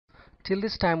Till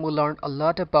this time we learned a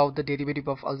lot about the derivative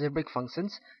of algebraic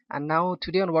functions, and now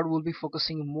today onward we'll be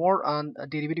focusing more on a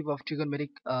derivative of trigonometric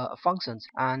functions.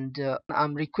 And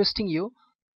I'm requesting you,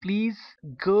 please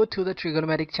go to the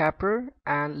trigonometric chapter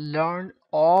and learn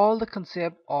all the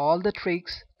concept, all the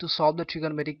tricks to solve the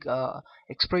trigonometric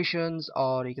expressions,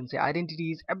 or you can say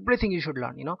identities. Everything you should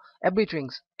learn, every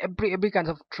tricks, every kinds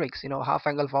of tricks, half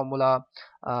angle formula,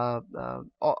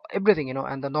 everything,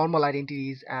 and the normal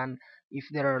identities, and if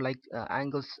there are like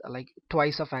angles like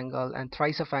twice of angle and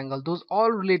thrice of angle, those all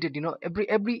related,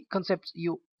 every concept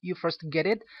you first get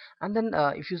it, and then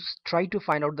if you try to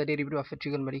find out the derivative of a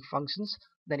trigonometric functions,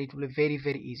 then it will be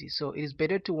very easy. So it is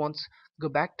better to once go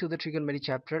back to the trigonometry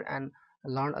chapter and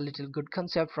learn a little good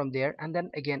concept from there, and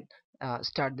then again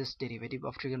start this derivative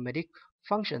of trigonometric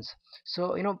functions.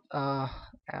 So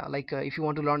if you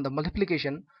want to learn the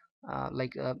multiplication,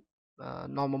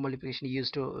 normal multiplication you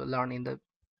used to learn in the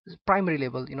primary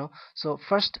level, so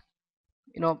first,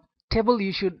 table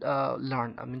you should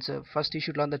learn. I mean, so first you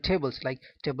should learn the tables, like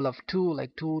table of 2,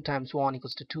 like 2 times 1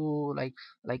 equals to 2, like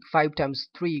 5 times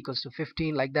 3 equals to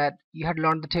 15, like that you had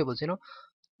learned the tables,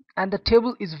 and the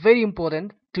table is very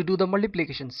important to do the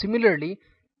multiplication. Similarly,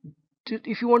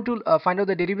 if you want to find out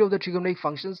the derivative of the trigonometric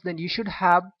functions, then you should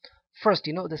have first,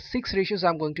 the 6 ratios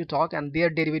I'm going to talk and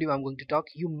their derivative I'm going to talk.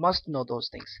 You must know those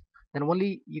things, then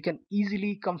only you can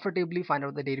easily comfortably find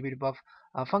out the derivative of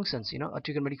functions,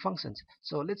 trigonometric functions.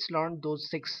 So let's learn those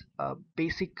 6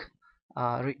 basic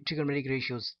trigonometric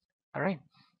ratios. All right,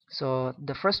 so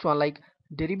the first one, like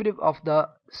derivative of the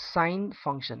sine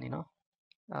function,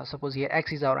 suppose here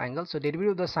x is our angle, so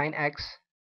derivative of the sine x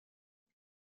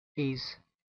is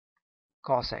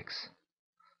cos x.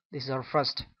 This is our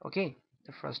first. Okay,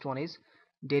 the first one is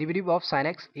derivative of sine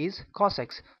x is cos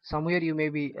x. Somewhere you may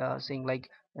be saying like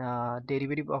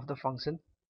derivative of the function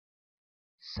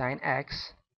sine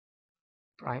x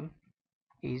prime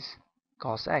is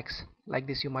cos x, like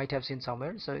this you might have seen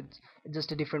somewhere. So it's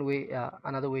just a different way,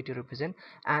 another way to represent.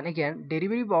 And again,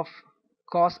 derivative of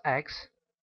cos x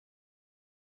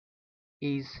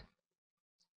is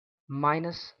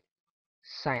minus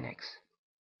sine x.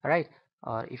 Alright,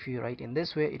 or if you write in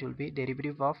this way, it will be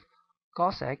derivative of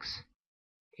cos x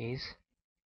is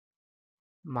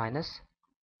minus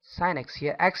sine x.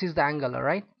 Here x is the angle.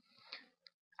 Alright,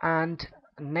 and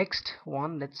next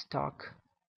one, let's talk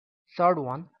third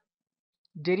one,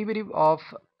 derivative of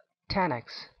tan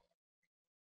x.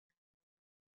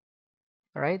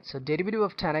 Alright, so derivative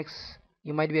of tan x,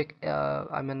 you might be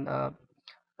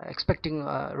expecting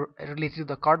related to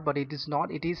the card, but it is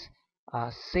not. It is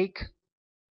sec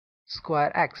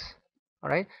square x.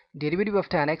 Alright, derivative of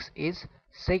tan x is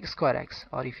sec square x,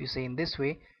 or if you say in this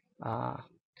way,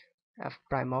 f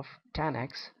prime of tan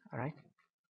x. Alright,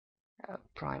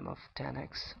 prime of tan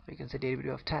x, we can say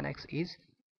derivative of tan x is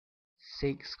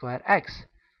sec square x.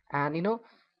 And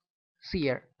see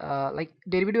here, like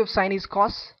derivative of sine is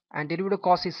cos and derivative of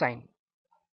cos is sine,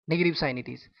 negative sign it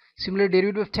is. Similar,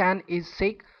 derivative of tan is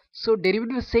sec, so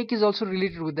derivative of sec is also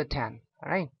related with the tan.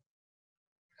 Alright,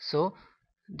 so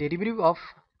derivative of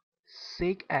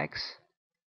sec x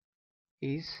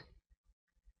is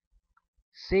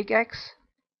sec x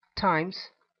times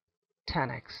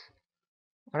tan x.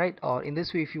 Alright, or in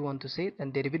this way if you want to say,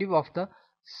 then derivative of the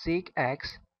sec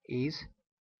x is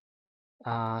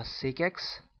sec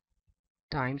x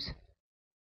times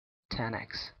tan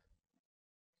x.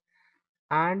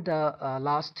 And the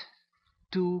last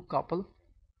two couple,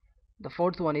 the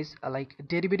fourth one is like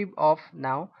derivative of,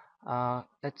 now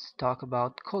let's talk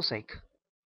about cosec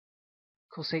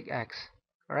x.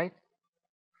 Alright,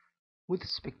 with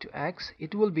respect to x,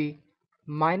 it will be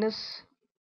minus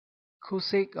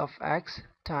cosec of x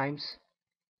times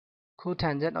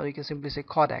cotangent, or you can simply say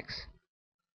cot x.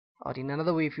 Or in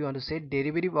another way, if you want to say,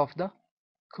 derivative of the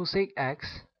cosec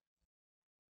x,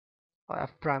 or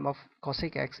f prime of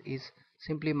cosec x is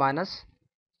simply minus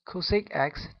cosec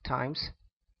x times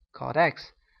cot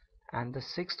x. And the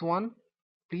sixth one,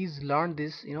 please learn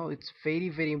this, it's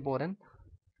very important.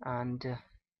 And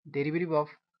derivative of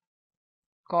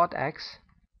cot x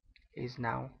is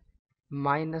now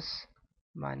minus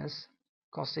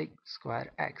cosec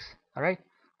square x. Alright,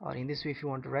 or in this way if you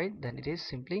want to write, then it is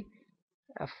simply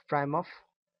f prime of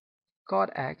cot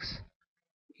x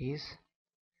is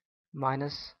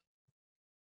minus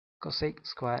cosec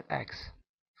square x.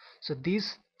 So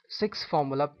these 6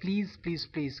 formula, please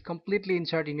completely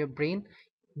insert in your brain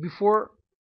before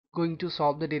going to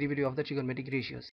solve the derivative of the trigonometric ratios.